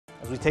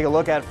As we take a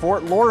look at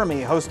Fort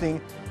Loramie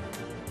hosting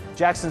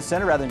Jackson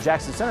Center, rather than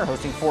Jackson Center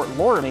hosting Fort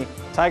Loramie.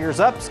 Tigers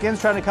up,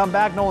 Skins trying to come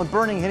back. Nolan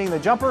Burning hitting the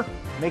jumper,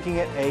 making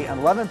it an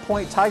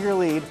 11-point Tiger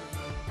lead.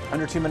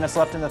 Under 2 minutes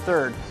left in the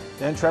third.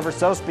 Then Trevor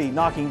Sosby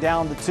knocking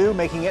down the two,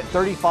 making it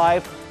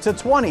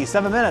 35-20.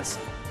 7 minutes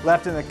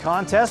left in the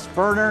contest.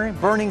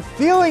 Burning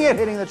feeling it,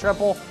 hitting the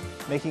triple,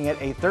 making it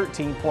a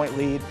 13-point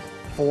lead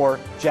for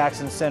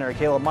Jackson Center.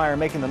 Caleb Meyer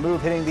making the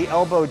move, hitting the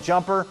elbow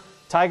jumper.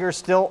 Tigers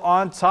still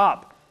on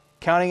top.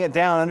 Counting it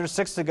down, under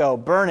 6 to go.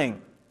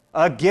 Burning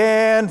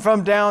again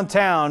from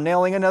downtown,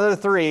 nailing another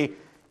three,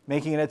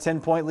 making it a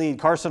 10-point lead.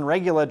 Carson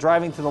Regula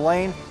driving to the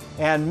lane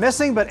and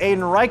missing, but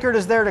Aiden Reichert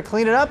is there to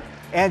clean it up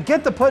and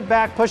get the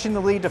putback, pushing the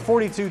lead to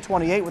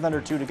 42-28 with under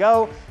 2 to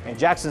go. And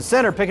Jackson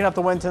Center picking up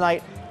the win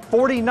tonight,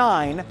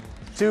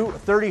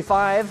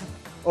 49-35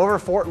 over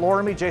Fort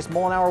Loramie. Jace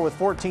Mullenauer with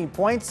 14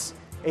 points.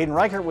 Aiden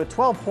Reichert with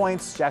 12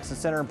 points. Jackson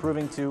Center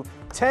improving to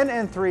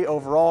 10-3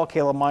 overall.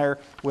 Caleb Meyer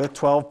with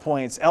 12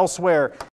 points. Elsewhere,